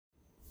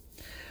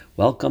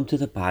Welcome to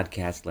the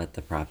podcast, Let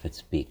the Prophet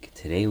Speak.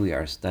 Today we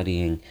are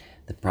studying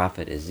the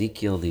prophet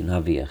Ezekiel, the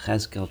Navi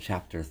Yechezkel,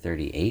 chapter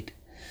 38.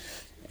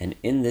 And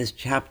in this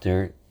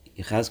chapter,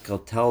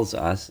 Yechezkel tells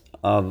us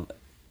of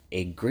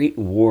a great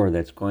war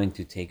that's going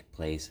to take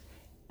place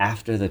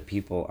after the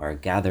people are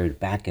gathered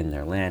back in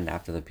their land,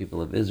 after the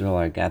people of Israel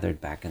are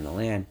gathered back in the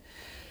land.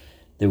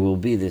 There will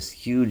be this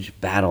huge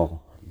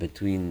battle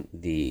between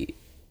the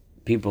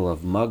people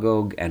of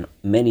Magog and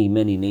many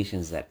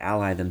nations that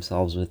ally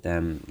themselves with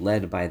them,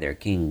 led by their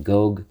king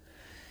Gog,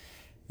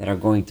 that are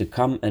going to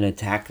come and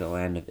attack the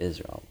land of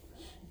Israel.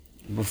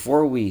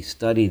 Before we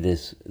study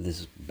this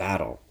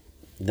battle,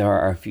 there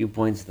are a few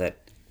points that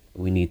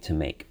we need to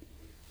make.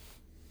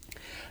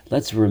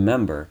 Let's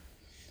remember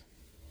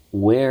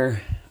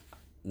where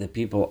the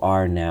people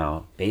are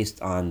now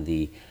based on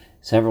the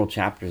several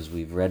chapters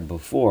we've read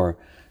before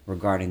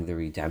regarding the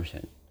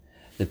redemption.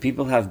 The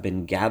people have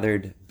been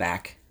gathered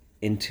back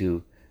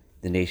into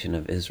the nation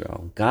of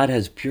Israel. God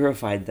has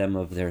purified them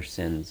of their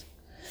sins.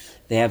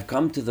 They have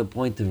come to the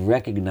point of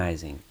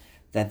recognizing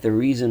that the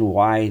reason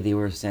why they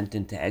were sent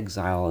into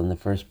exile in the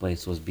first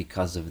place was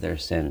because of their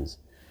sins.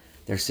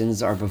 Their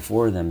sins are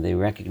before them. They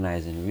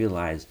recognize and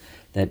realize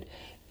that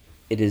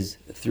it is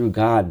through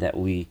God that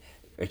we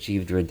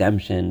achieved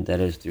redemption, that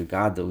is through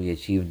God that we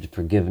achieved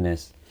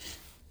forgiveness.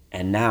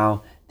 And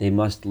now they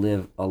must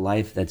live a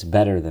life that's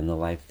better than the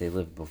life they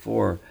lived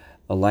before,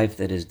 a life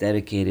that is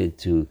dedicated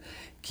to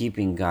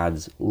keeping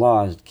God's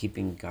laws,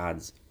 keeping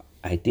God's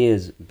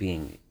ideas,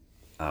 being,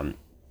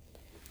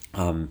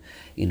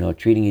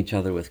 treating each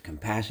other with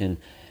compassion,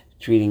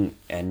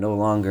 and no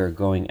longer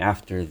going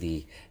after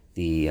the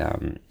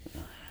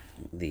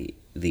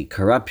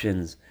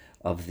corruptions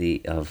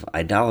of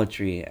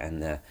idolatry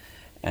and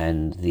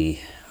the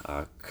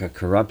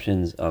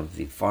corruptions of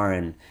the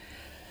foreign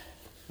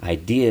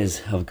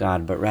ideas of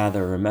God, but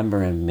rather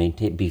remember and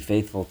be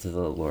faithful to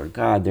the Lord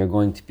God. They're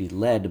going to be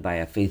led by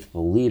a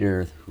faithful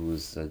leader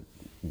who's a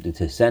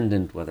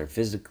descendant, whether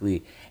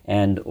physically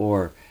and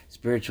or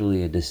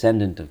spiritually a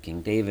descendant of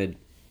King David.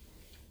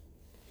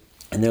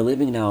 And they're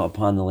living now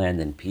upon the land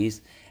in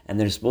peace, and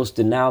they're supposed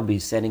to now be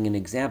setting an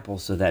example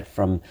so that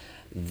from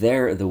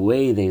the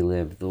way they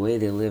live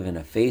in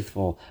a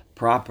faithful,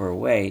 proper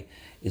way,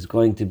 is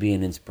going to be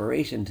an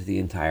inspiration to the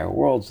entire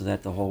world, so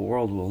that the whole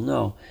world will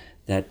know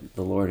that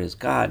the Lord is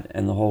God,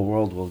 and the whole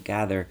world will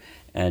gather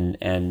and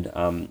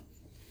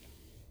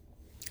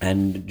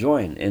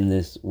join in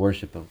this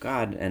worship of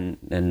God, and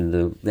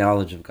the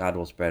knowledge of God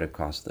will spread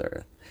across the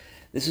earth.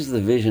 This is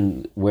the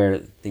vision where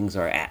things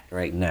are at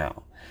right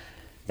now,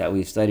 that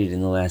we've studied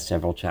in the last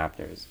several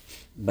chapters.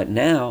 But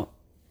now,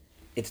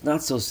 it's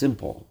not so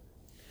simple.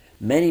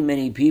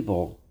 Many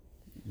people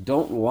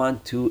don't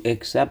want to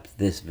accept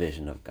this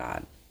vision of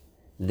God.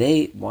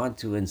 They want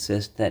to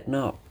insist that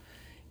no,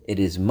 it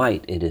is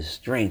might, it is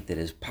strength, it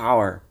is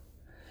power.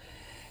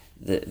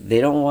 They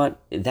don't want,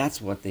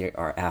 that's what they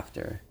are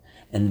after.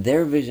 And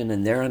their vision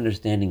and their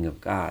understanding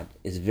of God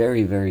is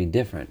very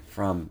different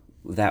from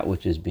that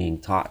which is being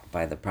taught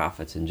by the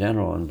prophets in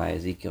general and by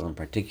Ezekiel in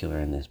particular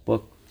in this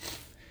book.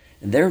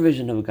 And their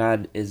vision of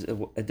God is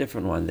a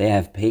different one. They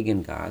have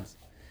pagan gods.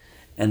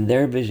 And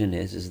their vision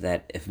is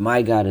that if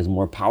my God is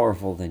more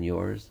powerful than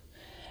yours,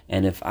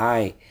 and if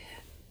I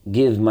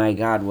give my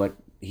God what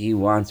he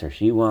wants or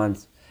she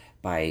wants,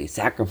 by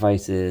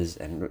sacrifices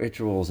and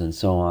rituals and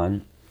so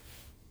on,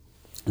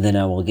 then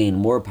I will gain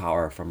more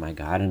power from my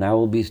God, and I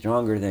will be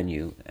stronger than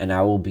you, and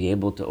I will be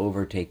able to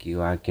overtake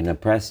you. I can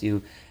oppress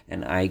you,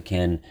 and I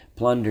can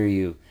plunder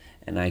you,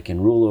 and I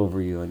can rule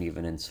over you and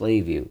even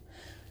enslave you.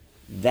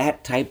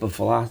 That type of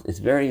philosophy is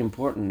very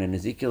important, and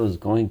Ezekiel is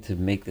going to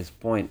make this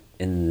point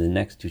in the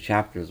next two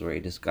chapters where he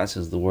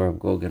discusses the war of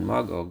Gog and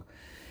Magog.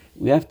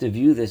 We have to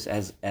view this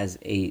as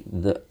a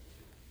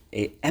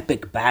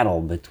epic battle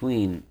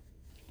between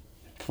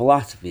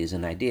philosophies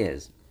and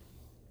ideas,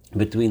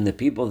 between the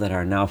people that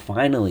are now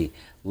finally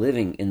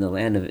living in the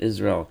land of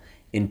Israel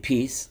in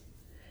peace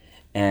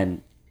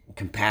and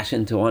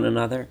compassion to one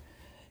another,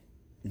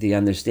 the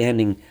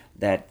understanding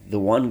that the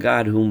one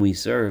God whom we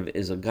serve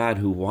is a God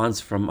who wants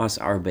from us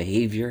our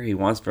behavior. He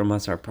wants from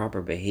us our proper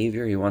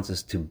behavior. He wants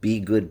us to be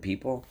good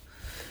people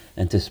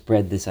and to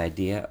spread this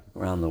idea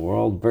around the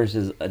world,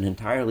 versus an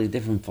entirely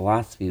different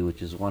philosophy,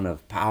 which is one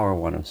of power,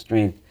 one of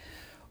strength,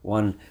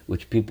 one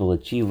which people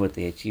achieve what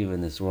they achieve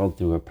in this world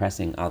through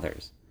oppressing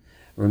others.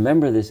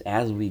 Remember this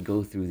as we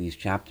go through these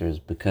chapters,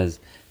 because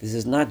this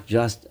is not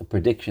just a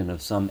prediction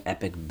of some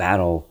epic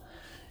battle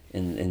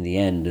in the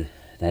end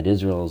that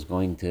Israel is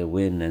going to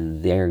win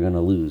and they're going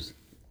to lose.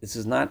 This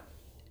is not,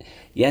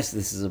 yes,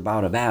 this is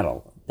about a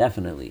battle,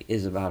 definitely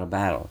is about a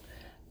battle,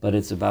 but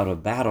it's about a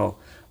battle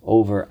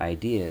over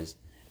ideas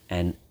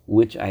and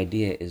which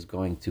idea is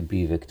going to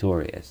be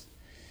victorious.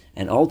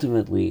 And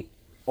ultimately,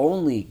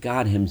 only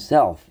God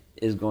himself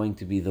is going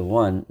to be the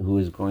one who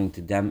is going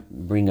to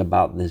bring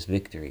about this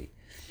victory.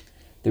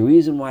 The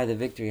reason why the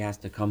victory has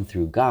to come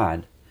through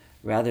God,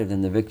 rather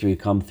than the victory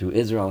come through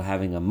Israel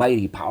having a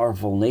mighty,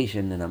 powerful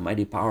nation and a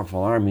mighty,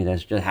 powerful army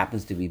that just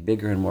happens to be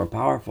bigger and more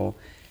powerful,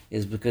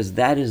 is because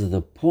that is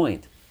the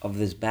point of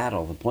this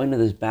battle. The point of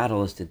this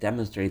battle is to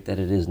demonstrate that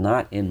it is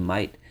not in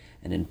might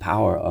and in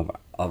power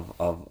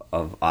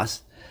of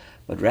us,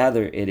 but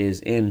rather it is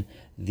in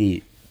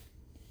the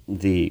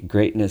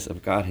greatness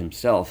of God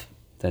himself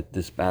that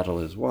this battle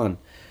is won.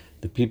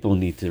 The people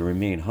need to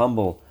remain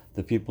humble.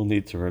 The people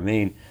need to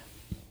remain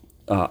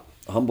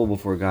humble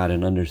before God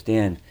and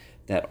understand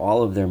that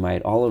all of their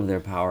might, all of their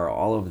power,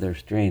 all of their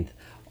strength,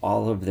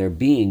 all of their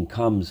being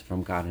comes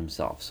from God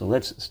himself. So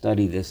let's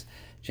study this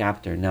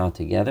chapter now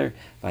together.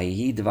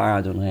 And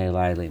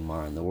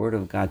the word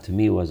of God to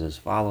me was as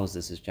follows.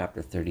 This is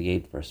chapter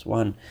 38, verse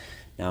 1.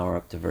 Now we're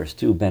up to verse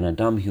 2. Ben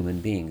Adam,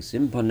 human being.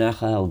 Sim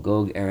panecha el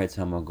Gog eretz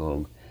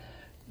hamagog.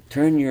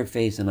 Turn your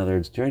face, in other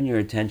words, turn your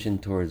attention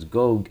towards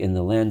Gog in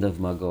the land of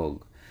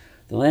Magog.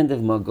 The land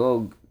of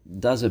Magog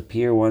does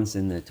appear once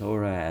in the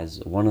Torah as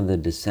one of the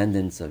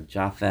descendants of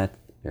Japhet,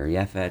 or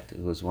Yefet,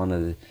 who was one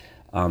of the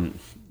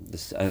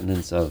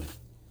descendants of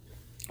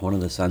one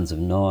of the sons of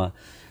Noah.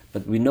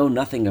 But we know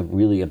nothing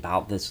really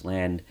about this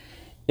land.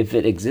 If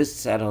it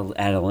exists at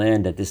a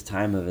land at this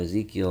time of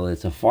Ezekiel,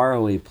 it's a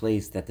faraway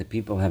place that the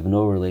people have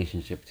no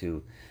relationship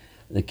to.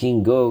 The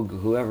king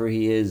Gog, whoever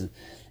he is,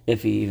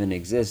 if he even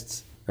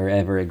exists or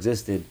ever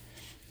existed,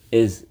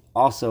 is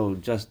also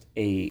just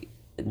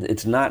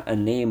it's not a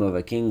name of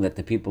a king that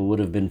the people would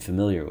have been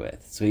familiar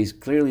with. So he's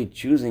clearly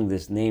choosing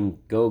this name,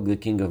 Gog, the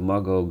king of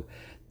Magog,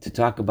 to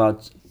talk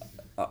about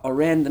a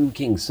random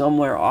king.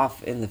 Somewhere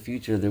off in the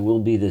future there will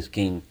be this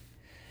king.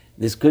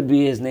 This could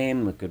be his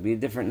name, it could be a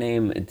different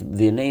name.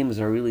 The names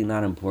are really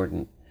not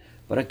important.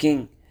 But a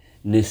king,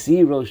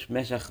 Nesi Rosh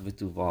Meshach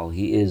v'Tuval,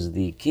 he is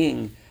the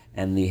king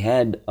and the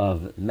head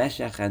of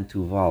Meshach and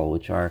Tuval,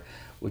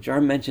 which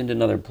are mentioned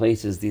in other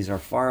places. These are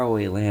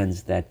faraway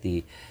lands that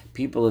the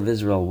people of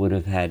Israel would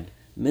have had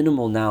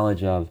minimal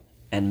knowledge of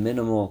and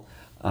minimal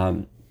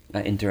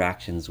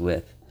interactions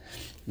with.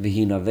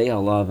 V'hinavei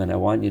alav, and I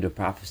want you to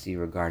prophecy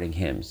regarding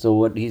him. So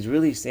what he's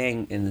really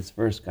saying in this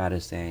verse, God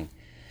is saying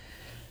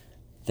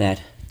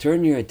that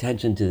turn your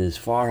attention to this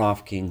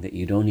far-off king that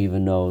you don't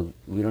even know,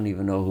 we don't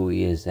even know who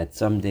he is, that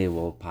someday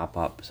will pop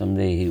up,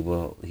 someday he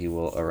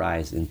will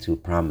arise into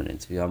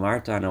prominence.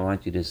 V'amarta, and I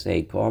want you to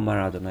say, Ko amar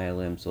Adonai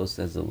Elohim, so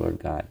says the Lord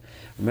God.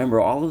 Remember,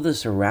 all of the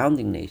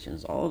surrounding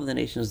nations, all of the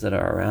nations that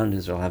are around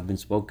Israel have been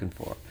spoken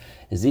for.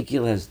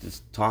 Ezekiel has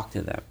just talked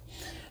to them.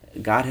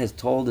 God has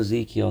told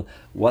Ezekiel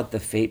what the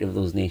fate of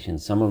those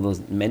nations. Some of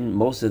those men,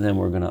 most of them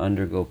were going to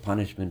undergo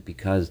punishment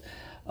because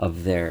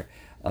of their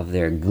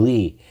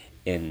glee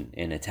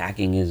in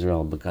attacking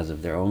Israel, because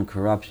of their own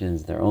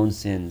corruptions, their own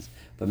sins.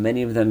 But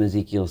many of them,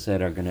 Ezekiel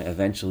said, are going to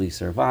eventually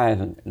survive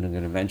and are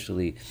going to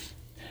eventually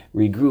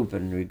regroup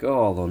and regrow,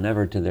 although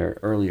never to their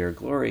earlier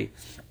glory.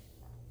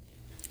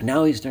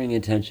 Now he's turning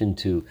attention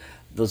to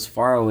those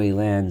faraway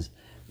lands,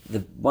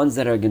 the ones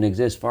that are going to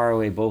exist far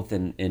away both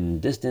in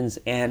distance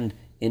and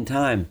in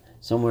time,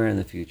 somewhere in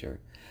the future.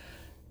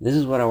 This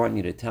is what I want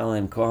you to tell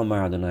him. Ko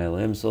amar Adonai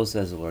Elohim, so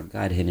says the Lord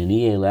God,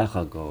 Hineni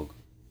elecha Gog.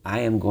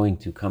 I am going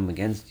to come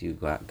against you,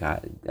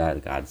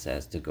 God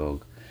says to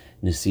Gog.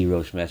 Nesi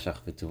Rosh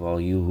Meshach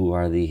v'Tuval, you who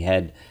are the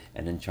head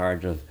and in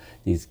charge of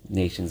these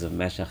nations of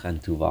Meshach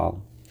and Tuval.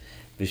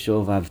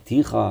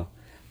 V'shovavticha,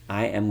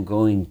 I am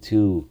going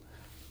to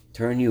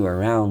turn you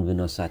around.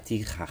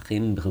 V'nosati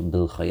chachim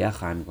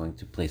b'chayecha, I'm going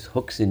to place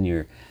hooks in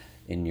your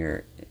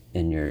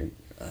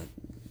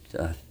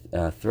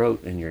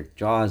throat, in your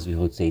jaws.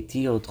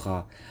 V'hotzeiti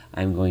otcha,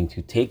 I'm going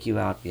to take you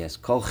out. Yes,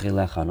 kol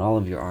chelecha, on all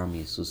of your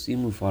armies.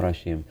 Susimu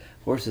farashim,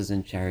 horses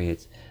and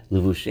chariots.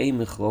 Levushei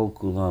michlol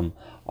kulam,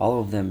 all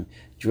of them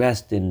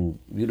dressed in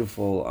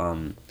beautiful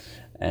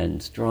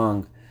and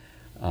strong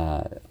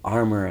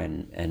armor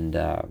and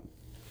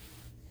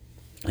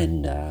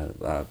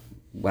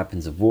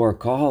weapons of war.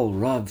 Kahal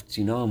rav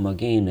tzinom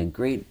again, a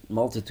great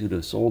multitude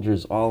of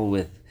soldiers, all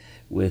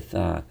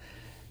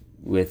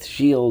with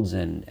shields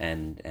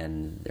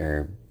and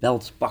their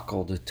belts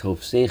buckled,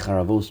 tofsei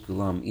charavos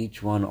kulam,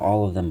 each one,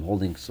 all of them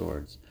holding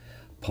swords.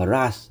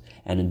 Paras,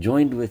 and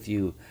joined with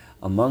you,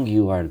 among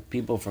you are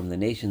people from the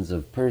nations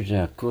of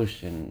Persia,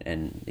 Cush,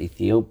 and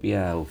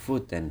Ethiopia,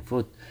 Ufut and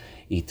Fut,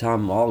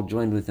 Itam, all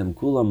joined with them,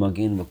 Kula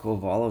Magin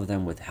Makov, all of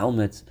them with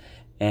helmets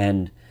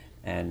and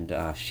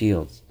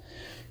shields.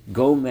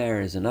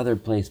 Gomer is another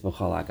place,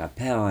 B'chal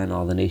Agapel, and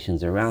all the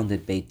nations around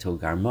it, Beit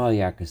Togarma,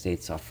 Yarkaseit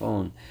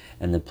Safon,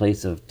 and the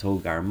place of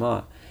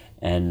Togarma,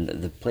 and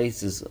the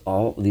places,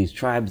 all these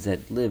tribes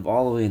that live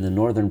all the way in the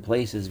northern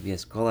places,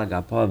 V'eskol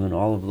Agapav, and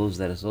all of those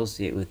that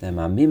associate with them,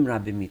 Amim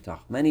Rabim Mitach,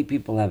 many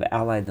people have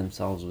allied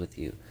themselves with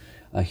you.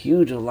 A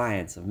huge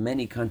alliance of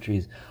many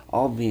countries,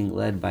 all being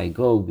led by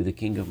Gog, the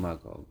king of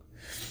Magog.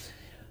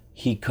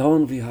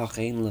 Hikon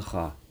v'hachein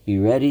lecha, be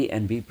ready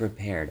and be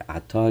prepared.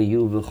 Ata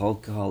you v'chol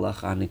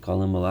kahalacha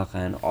nikolim malacha,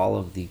 and all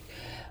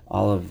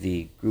of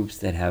the groups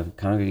that have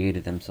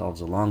congregated themselves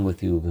along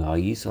with you,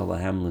 v'hayisa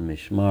lahem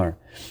lemishmar,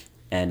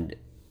 and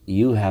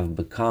you have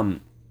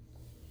become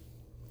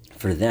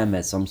for them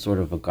as some sort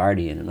of a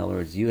guardian. In other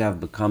words, you have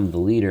become the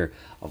leader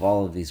of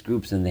all of these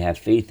groups, and they have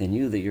faith in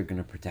you that you're going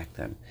to protect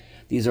them.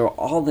 These are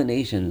all the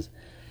nations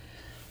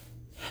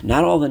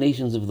Not all the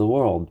nations of the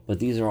world, but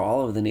these are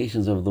all of the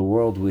nations of the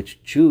world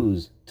which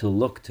choose to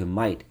look to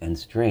might and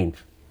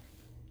strength.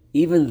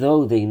 Even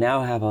though they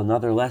now have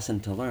another lesson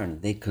to learn,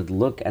 they could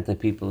look at the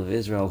people of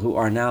Israel who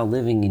are now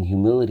living in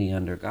humility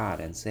under God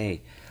and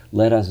say,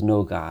 let us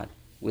know God,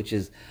 which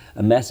is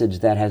a message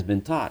that has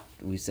been taught.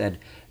 We said,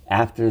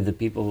 after the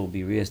people will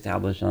be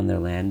reestablished on their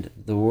land,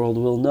 the world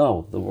will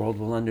know, the world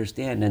will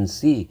understand and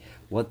see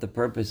what the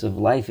purpose of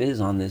life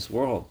is on this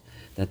world,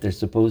 that they're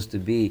supposed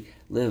to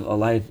live a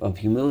life of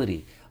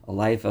humility, a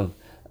life of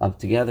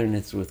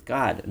togetherness with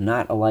God,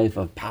 not a life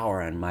of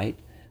power and might.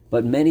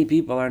 But many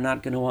people are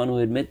not going to want to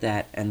admit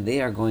that, and they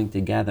are going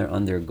to gather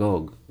under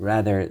Gog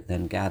rather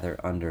than gather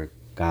under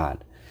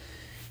God.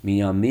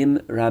 Miyamim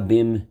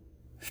rabim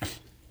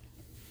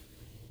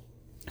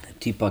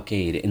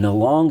tipaked. In a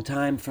long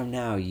time from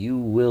now, you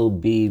will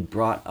be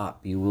brought up.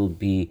 You will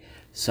be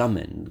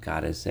summoned.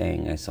 God is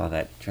saying, I saw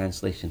that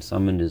translation,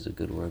 summoned is a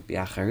good word.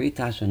 Bi'acharit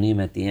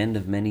hashanim, at the end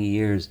of many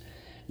years.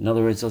 In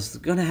other words, it's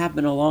going to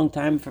happen a long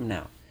time from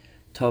now.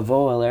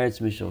 Tavo el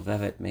eretz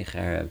mishovevet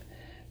mecherev.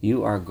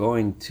 You are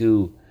going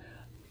to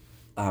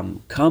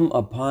come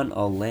upon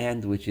a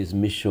land which is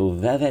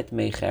mishovevet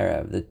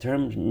mecherev. The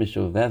term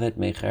mishovevet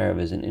mecherev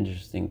is an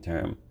interesting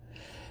term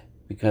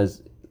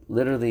because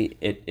literally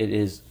it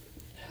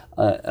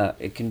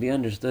can be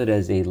understood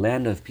as a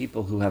land of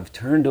people who have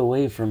turned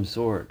away from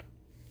sword.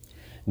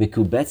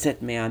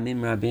 Mikubetzet me'amim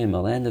rabim, a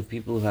land of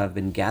people who have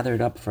been gathered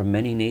up from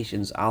many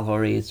nations, al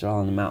horei Yisrael,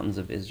 on the mountains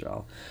of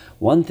Israel.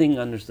 One thing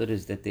understood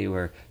is that they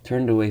were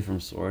turned away from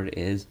sword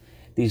is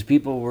these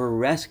people were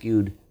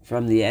rescued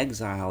from the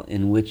exile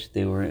in which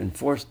they were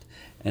enforced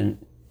and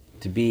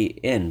to be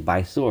in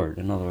by sword.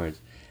 In other words,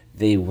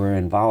 they were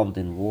involved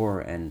in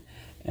war and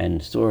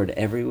sword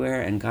everywhere,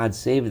 and God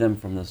saved them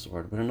from the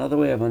sword. But another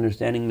way of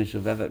understanding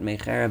Mishuvevet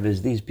Mecherev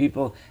is these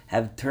people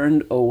have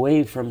turned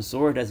away from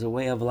sword as a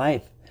way of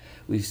life.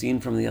 We've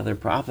seen from the other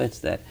prophets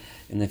that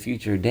in the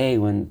future day,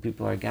 when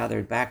people are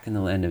gathered back in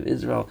the land of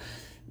Israel,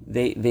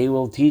 they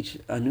will teach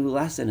a new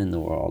lesson in the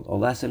world, a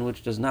lesson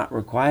which does not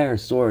require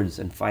swords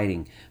and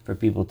fighting for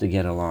people to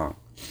get along.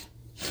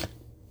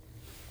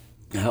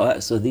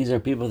 So these are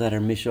people that are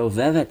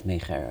mishovevet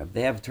mecherev.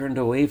 They have turned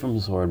away from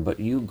the sword, but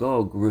you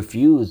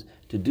refuse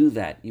to do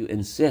that. You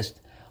insist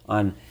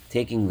on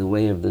taking the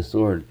way of the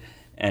sword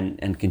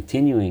and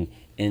continuing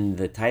in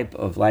the type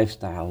of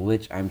lifestyle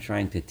which I'm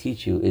trying to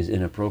teach you is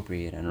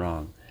inappropriate and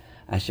wrong.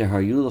 Asher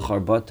hayu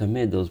l'charbat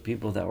tamid, those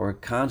people that were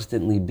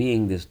constantly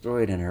being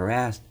destroyed and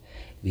harassed,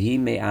 v'hi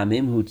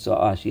me'amim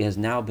hutza'ah, she has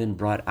now been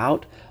brought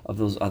out of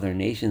those other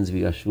nations,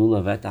 v'yashvu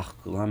levetach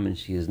kulam, and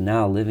she is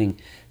now living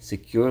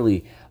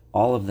securely,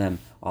 all of them,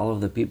 all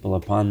of the people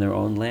upon their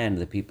own land,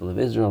 the people of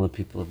Israel, the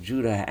people of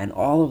Judah, and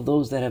all of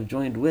those that have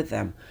joined with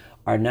them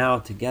are now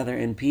together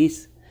in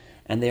peace,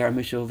 and they are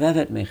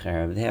mishovevet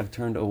mecherev, they have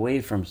turned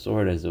away from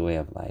sword as a way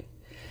of life.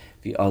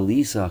 The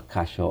alisa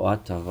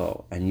kashoah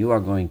tavo, and you are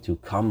going to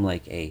come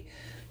like a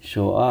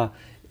shoah.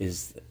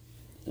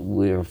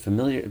 We're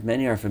familiar.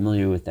 Many are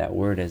familiar with that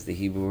word as the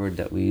Hebrew word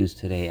that we use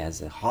today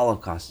as a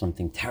Holocaust,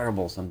 something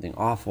terrible, something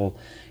awful.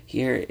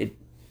 Here it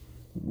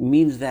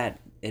means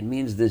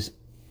this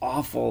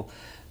awful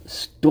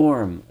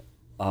storm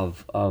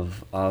of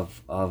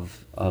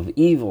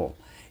evil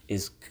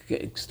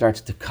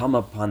starts to come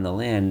upon the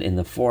land in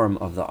the form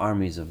of the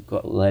armies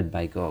led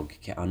by Gog.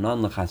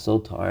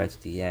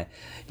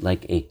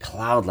 Like a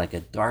cloud, like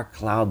a dark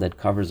cloud that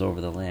covers over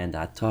the land.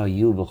 And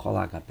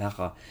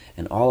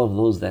all of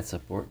those that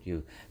support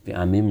you.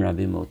 And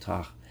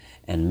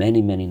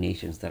many, many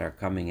nations that are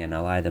coming and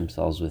ally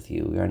themselves with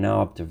you. We are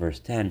now up to verse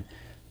 10.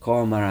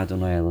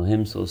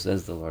 So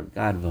says the Lord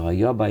God,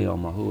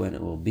 and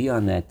it will be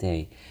on that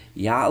day.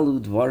 You're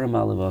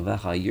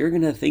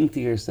going to think to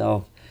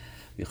yourself,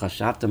 you're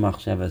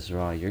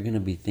going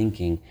to be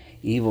thinking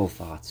evil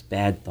thoughts,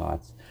 bad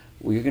thoughts.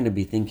 You're going to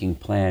be thinking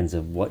plans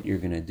of what you're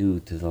going to do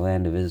to the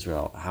land of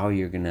Israel, how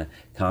you're going to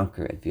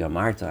conquer it.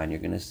 And you're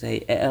going to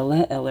say, I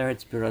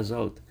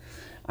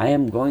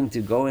am going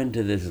to go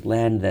into this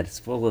land that's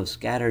full of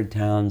scattered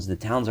towns. The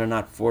towns are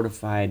not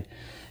fortified.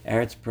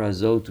 Eretz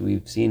Perazot,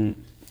 we've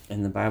seen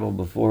in the Bible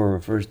before,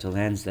 refers to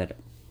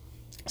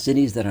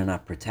cities that are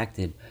not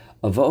protected.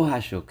 Avo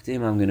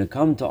hashoktim, I'm going to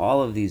come to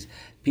all of these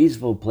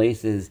peaceful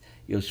places.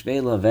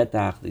 Yoshvei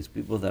levetach, these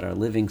people that are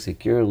living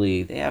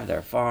securely, they have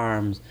their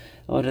farms.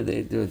 What do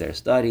they do? They're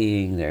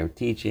studying, they're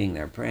teaching,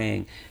 they're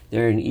praying.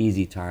 They're an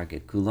easy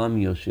target. Kulam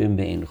yoshim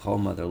be'in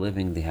choma, they're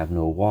living, they have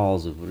no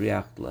walls of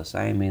riach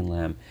l'sayim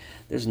lam.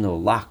 There's no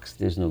locks,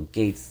 there's no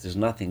gates, there's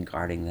nothing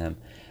guarding them.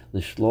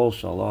 L'shlol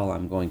shalol,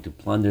 I'm going to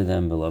plunder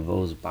them,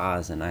 v'lavos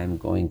baz, and I'm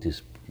going to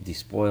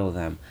despoil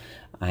them.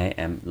 I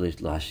am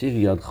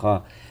l'shiv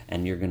yadcha,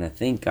 and you're going to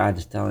think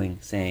God's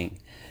saying,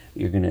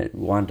 you're going to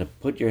want to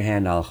put your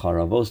hand al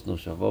charavos no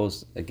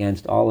shavos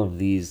against all of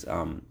these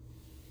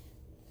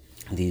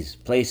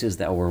places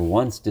that were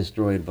once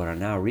destroyed but are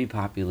now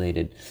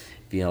repopulated.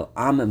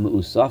 I'm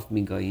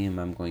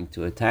going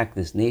to attack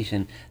this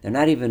nation. They're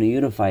not even a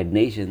unified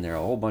nation. They're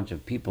a whole bunch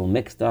of people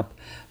mixed up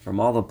from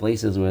all the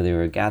places where they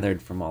were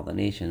gathered from all the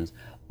nations.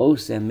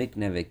 Osem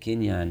mikne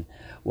vekinyan.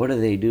 What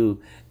do?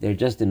 They're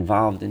just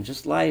involved in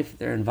just life.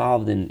 They're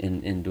involved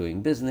in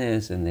doing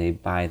business, and they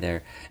buy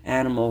their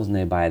animals, and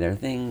they buy their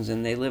things,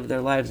 and they live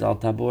their lives. Al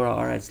tabor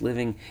haaretz,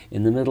 living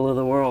in the middle of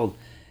the world,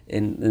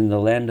 in the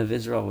land of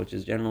Israel, which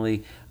is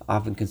generally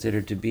often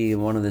considered to be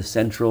one of the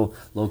central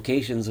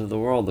locations of the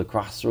world, the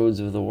crossroads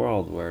of the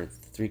world, where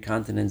three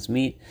continents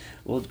meet.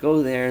 We'll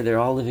go there. They're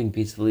all living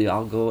peacefully.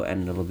 I'll go,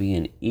 and it'll be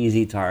an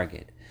easy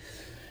target.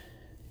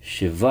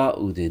 Shiva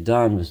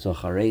udedan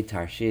v'socharei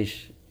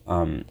Tarshish.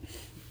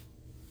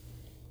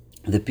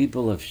 The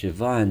people of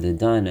Shiva and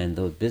Dedan and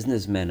the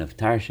businessmen of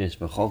Tarshish,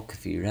 v'chol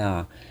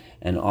kfirah,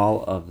 and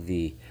all of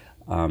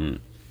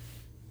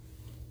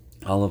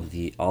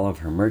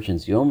her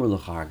merchants, Yomer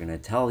l'cha, are going to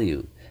tell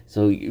you.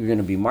 So you're going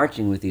to be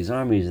marching with these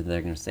armies, and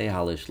they're going to say,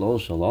 Halishlo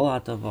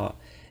shalol hatava.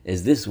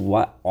 Is this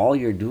what all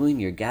you're doing?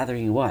 You're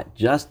gathering what?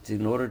 Just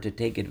in order to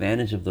take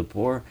advantage of the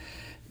poor?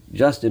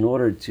 Just in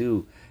order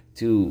to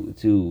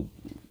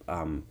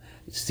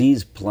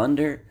seize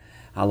plunder?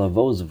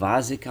 Halavos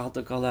vazik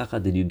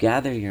altakalecha. Did you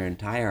gather your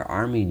entire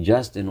army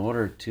just in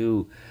order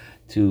to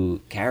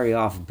carry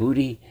off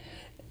booty?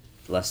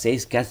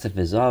 Laseis kesef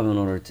ezav, in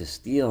order to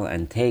steal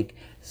and take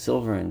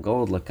silver and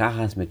gold,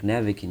 lakachas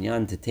mikneh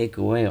v'kinyan, to take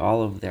away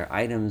all of their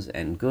items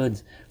and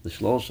goods,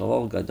 l'shlol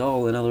shalol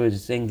gadol. In other words,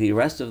 it's saying the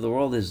rest of the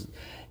world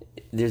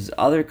there's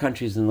other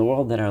countries in the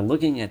world that are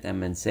looking at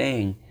them and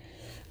saying,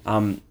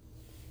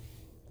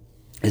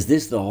 is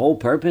this the whole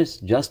purpose,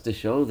 just to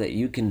show that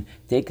you can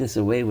take this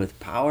away with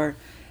power?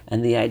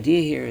 And the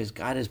idea here is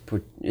God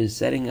is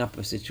setting up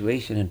a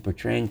situation and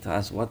portraying to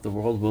us what the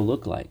world will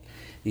look like.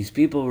 These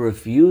people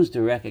refuse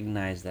to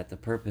recognize that the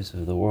purpose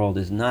of the world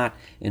is not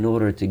in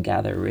order to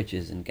gather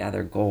riches and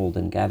gather gold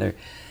and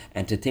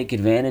to take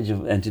advantage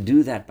of, and to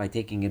do that by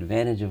taking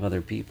advantage of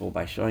other people,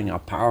 by showing how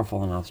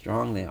powerful and how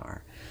strong they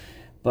are.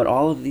 But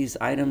all of these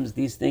items,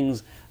 these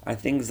things, are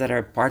things that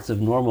are parts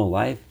of normal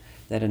life,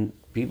 that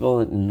people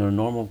in a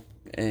normal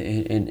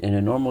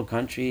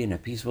country, in a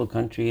peaceful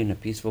country, in a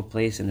peaceful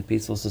place, in a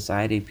peaceful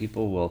society,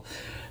 people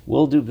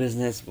will do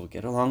business, will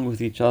get along with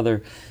each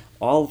other,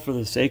 all for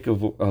the sake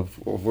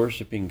of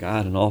worshiping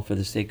God, and all for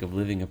the sake of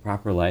living a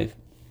proper life.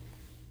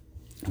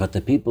 But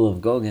the people of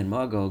Gog and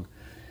Magog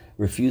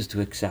refuse to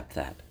accept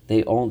that.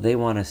 They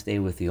want to stay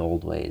with the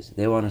old ways.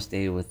 They want to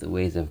stay with the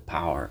ways of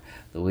power,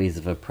 the ways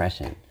of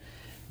oppression.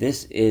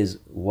 This is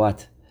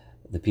what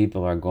the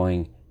people are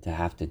going to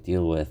have to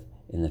deal with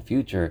in the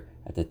future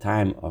at the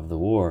time of the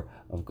war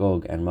of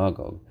Gog and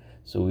Magog.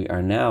 So we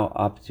are now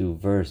up to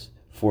verse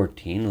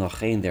 14.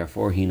 Lachein,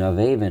 therefore,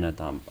 hinaveh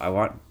v'natam.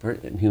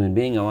 Human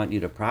being, I want you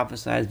to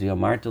prophesy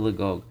v'yomar to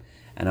Gog,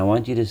 and I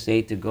want you to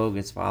say to Gog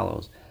as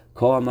follows: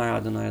 Ko amar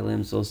Adonai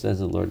Elohim, so says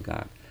the Lord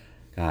God.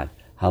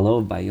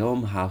 Halo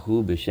bayom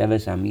hahu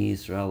b'sheves ami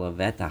Yisrael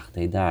avetach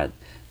teidad.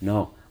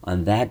 No,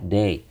 on that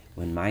day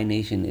when my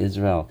nation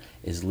Israel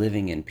is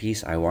living in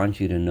peace, I want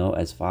you to know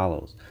as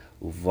follows: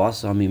 and you're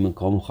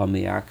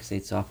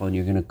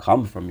going to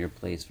come from your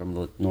place, from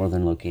the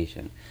northern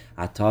location,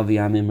 along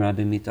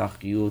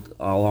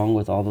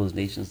with all those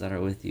nations that are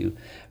with you,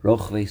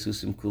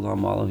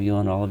 all of you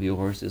on all of your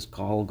horses,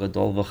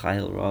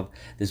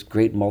 this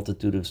great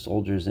multitude of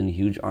soldiers and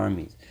huge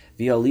armies.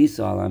 You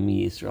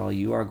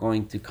are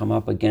going to come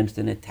up against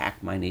and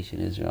attack my nation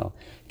Israel.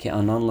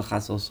 You're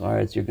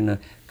going to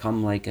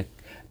come like a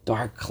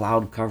dark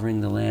cloud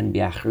covering the land.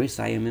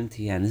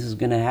 And this is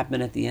going to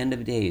happen at the end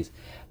of days.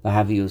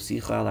 I'm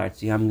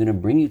going to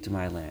bring you to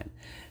my land.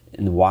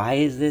 And why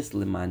is this?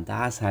 It's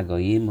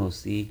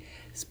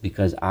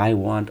because I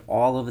want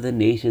all of the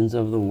nations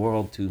of the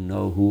world to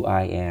know who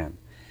I am.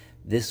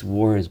 This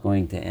war is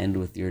going to end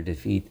with your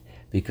defeat,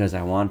 because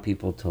I want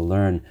people to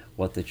learn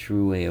what the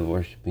true way of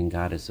worshiping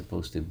God is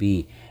supposed to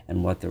be,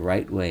 and what the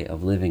right way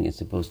of living is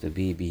supposed to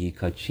be.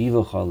 Because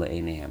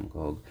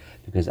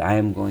I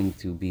am going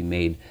to be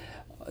made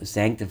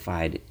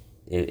sanctified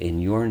in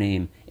your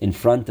name in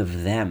front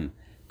of them,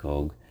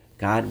 Gog.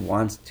 God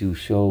wants to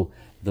show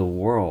the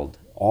world,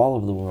 all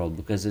of the world,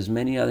 because there's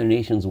many other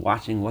nations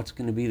watching what's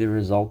going to be the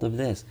result of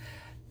this.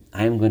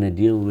 I am going to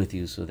deal with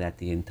you so that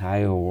the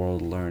entire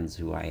world learns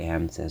who I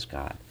am, says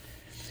God.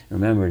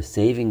 Remember,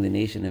 saving the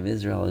nation of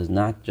Israel is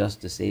not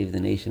just to save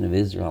the nation of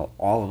Israel.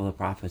 All of the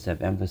prophets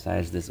have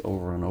emphasized this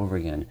over and over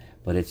again,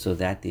 but it's so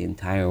that the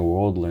entire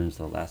world learns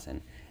the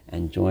lesson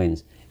and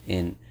joins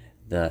in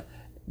the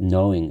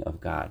knowing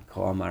of God.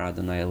 Ko amar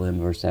Adonai Elohim,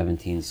 verse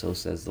 17, so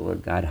says the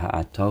Lord God,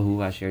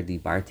 Ha'atohu asher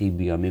dibarti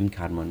biyamim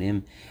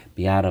kadmonim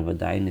biyad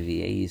avadai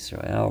nevi'ei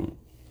Yisrael.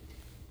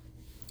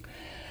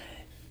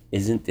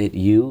 Isn't it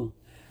you,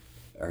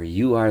 or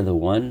you are the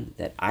one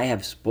that I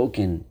have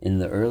spoken in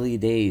the early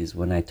days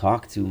when I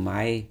talked to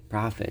my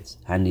prophets,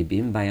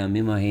 Hanibim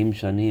bayamim haim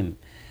shanim,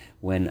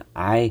 when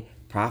I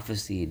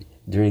prophesied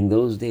during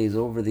those days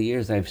over the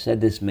years. I've said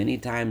this many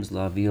times,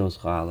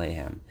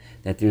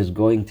 that there's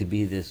going to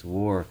be this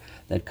war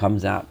that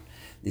comes out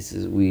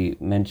We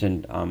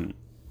mentioned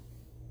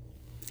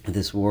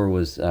this war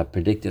was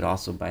predicted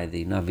also by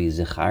the Navi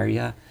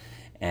Zechariah,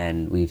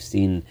 and we've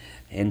seen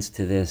hints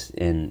to this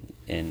in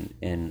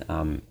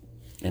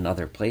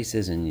other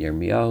places, in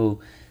Yirmiyahu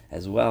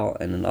as well,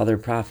 and in other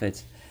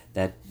prophets,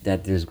 that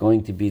there's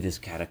going to be this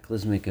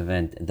cataclysmic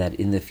event, that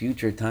in the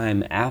future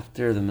time,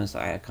 after the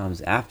Messiah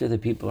comes, after the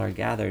people are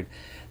gathered,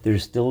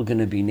 there's still going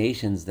to be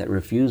nations that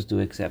refuse to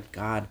accept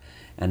God,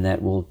 and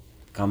that will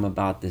come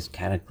about this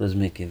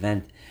cataclysmic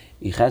event.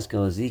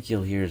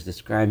 Ezekiel here is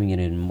describing it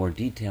in more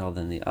detail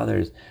than the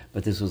others,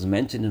 but this was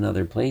mentioned in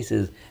other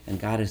places, and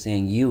God is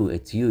saying,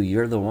 it's you,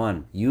 you're the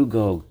one, you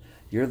Gog,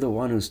 you're the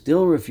one who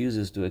still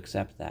refuses to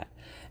accept that.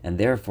 And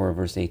therefore,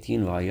 verse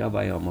 18,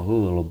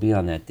 it'll be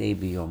on that day,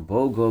 B'yom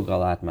bo Gog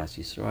alat mas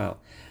Yisrael,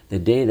 the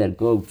day that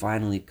Gog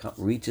finally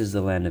reaches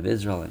the land of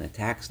Israel and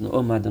attacks.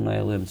 No'om Adonai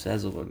Elohim,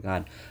 says the Lord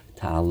God,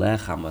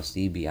 Ta'alech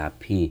hamasi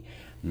bi'api,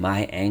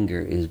 my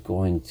anger is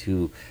going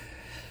to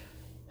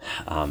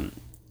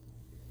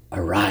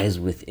arise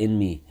within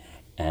me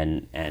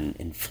and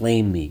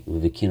inflame me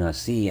with the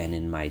kinasi, and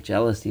in my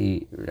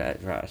jealousy.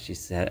 She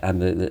said,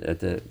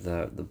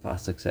 the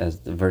pasuk says,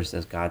 the verse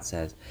says, God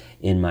says,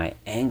 in my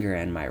anger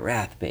and my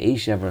wrath,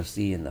 be'eshav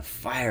rasi, in the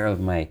fire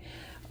of my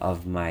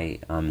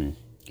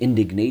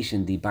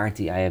indignation,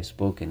 dibarti, I have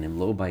spoken.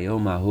 Imlo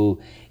bayomahu,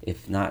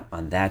 if not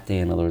on that day,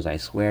 in other words, I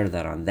swear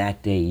that on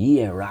that day,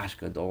 yeh rash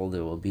gadol,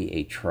 there will be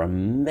a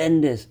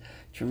tremendous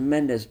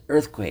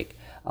earthquake,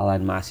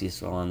 alad mas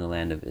Yisrael, on the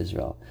land of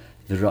Israel.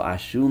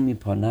 V'ro'ashu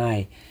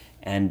miponai,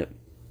 and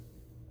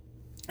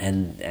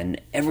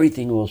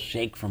everything will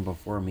shake from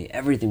before me.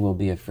 Everything will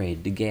be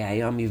afraid.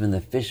 Degei, even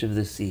the fish of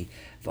the sea,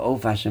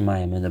 v'of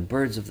hashemayim, and the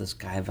birds of the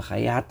sky,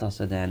 v'chayat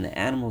hasadeh, and the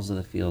animals of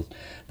the fields,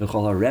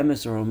 v'chol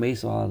haremes or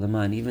homeso al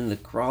adamah, and even the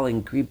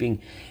crawling, creeping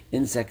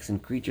insects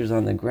and creatures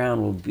on the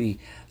ground will be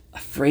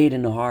afraid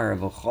in horror.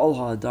 V'chol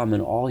ha'adam,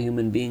 and all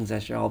human beings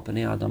asher al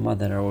panei adamah,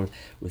 that are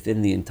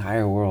within the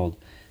entire world.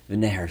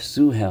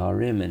 V'neharsu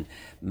ha'arim, and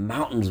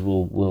mountains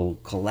will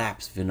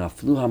collapse.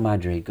 V'naflu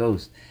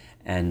ha'madregos,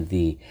 and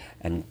the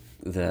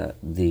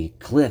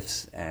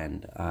cliffs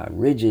and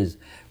ridges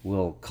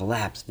will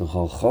collapse. The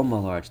whole choma,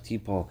 large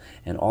tipol,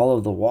 and all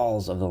of the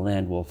walls of the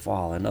land will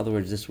fall. In other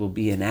words, this will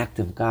be an act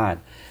of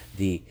God.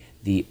 The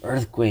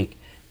earthquake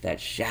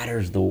that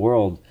shatters the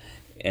world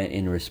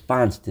in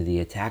response to the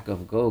attack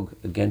of Gog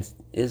against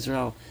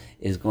Israel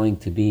is going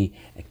to be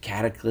a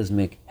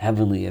cataclysmic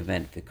heavenly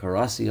event. The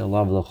karasi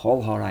alav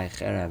l'chol harai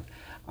cherev,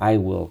 I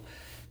will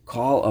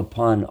call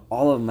upon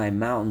all of my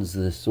mountains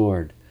the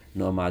sword.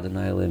 No'om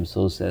Adonai Elohim,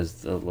 so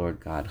says the Lord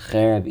God.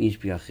 Cherev ish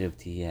b'achiv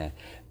tiyeh.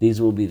 These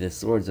will be the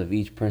swords of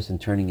each person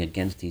turning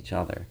against each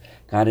other.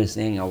 God is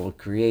saying, I will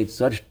create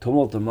such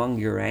tumult among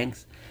your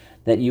ranks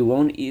that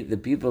the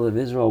people of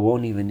Israel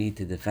won't even need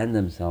to defend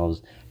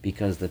themselves,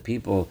 because the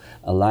people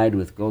allied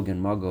with Gog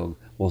and Magog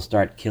will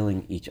start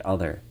killing each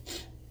other.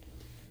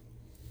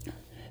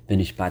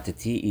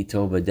 V'nishpatati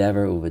ito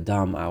b'dever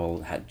u'v'dam, I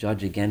will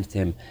judge against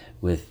him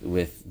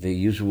with the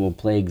usual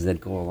plagues that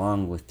go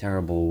along with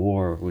terrible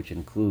war, which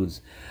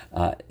includes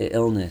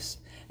illness,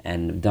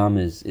 and dam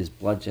is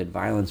bloodshed,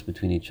 violence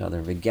between each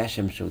other.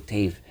 V'geshem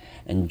shotef,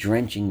 and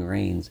drenching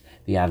rains.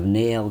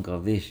 V'avnei el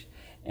gavish,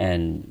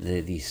 and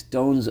the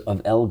stones of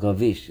El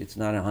Gavish. It's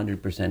not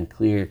 100%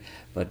 clear,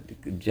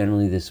 but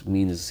generally this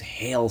means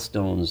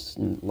hailstones,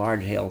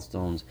 large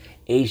hailstones.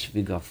 Eish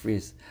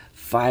v'gafris,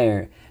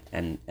 fire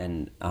and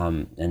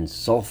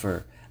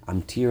sulfur.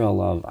 Amtir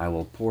alav, I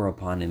will pour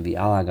upon him.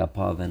 V'al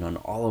agapav, and on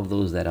all of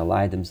those that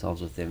allied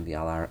themselves with him.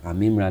 V'al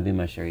amim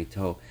rabim asher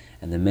ito,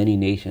 and the many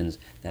nations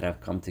that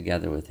have come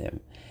together with him.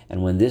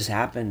 And when this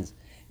happens,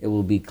 it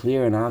will be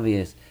clear and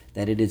obvious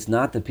that it is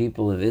not the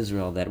people of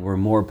Israel that were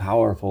more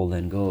powerful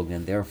than Gog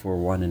and therefore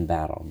won in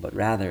battle, but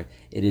rather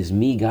it is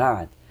me,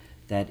 God,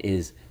 that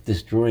is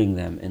destroying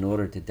them, in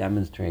order to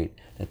demonstrate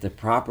that the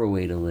proper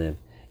way to live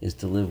is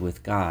to live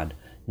with God,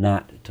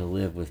 not to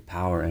live with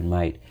power and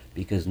might,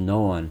 because no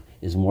one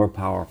is more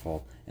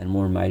powerful and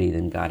more mighty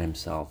than God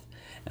himself.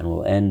 And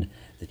we'll end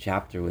the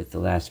chapter with the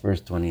last verse,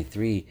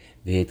 23,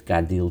 V'hit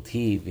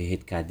gadilti,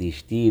 v'hit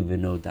kadishti,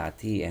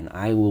 v'nodati, and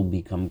I will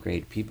become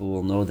great. People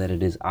will know that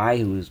it is I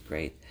who is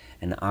great,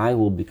 and I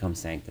will become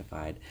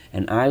sanctified,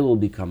 and I will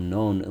become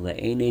known,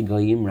 le'enei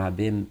goyim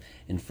rabim,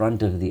 in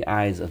front of the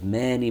eyes of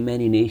many,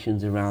 many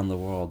nations around the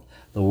world.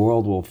 The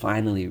world will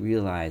finally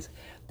realize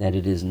that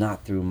it is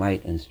not through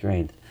might and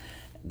strength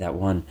that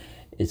one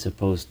is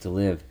supposed to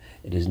live.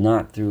 It is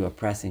not through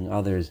oppressing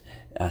others,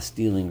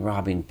 stealing,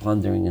 robbing,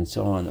 plundering, and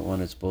so on, that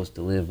one is supposed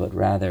to live, but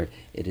rather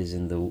it is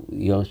in the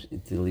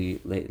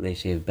leshev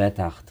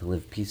betach, to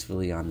live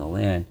peacefully on the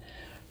land,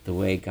 the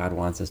way God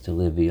wants us to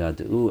live.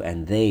 V'yad'u,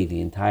 and they,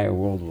 the entire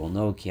world, will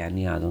know ki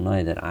ani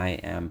Adonai, that I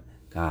am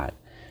God.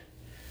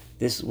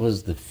 This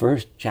was the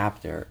first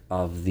chapter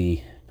of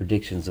the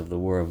predictions of the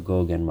war of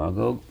Gog and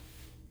Magog.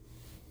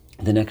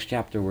 The next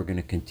chapter, we're going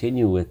to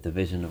continue with the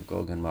vision of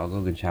Gog and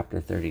Magog in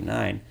chapter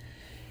 39,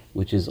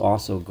 which is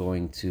also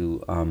going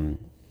to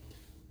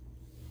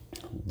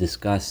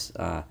discuss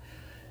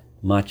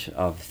much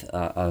of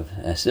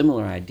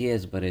similar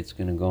ideas, but it's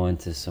going to go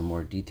into some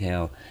more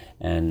detail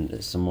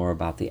and some more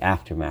about the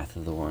aftermath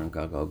of the war in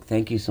Gog.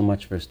 Thank you so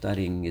much for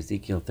studying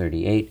Ezekiel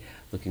 38.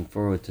 Looking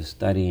forward to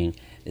studying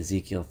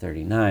Ezekiel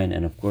 39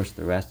 and, of course,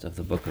 the rest of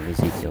the book of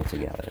Ezekiel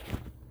together.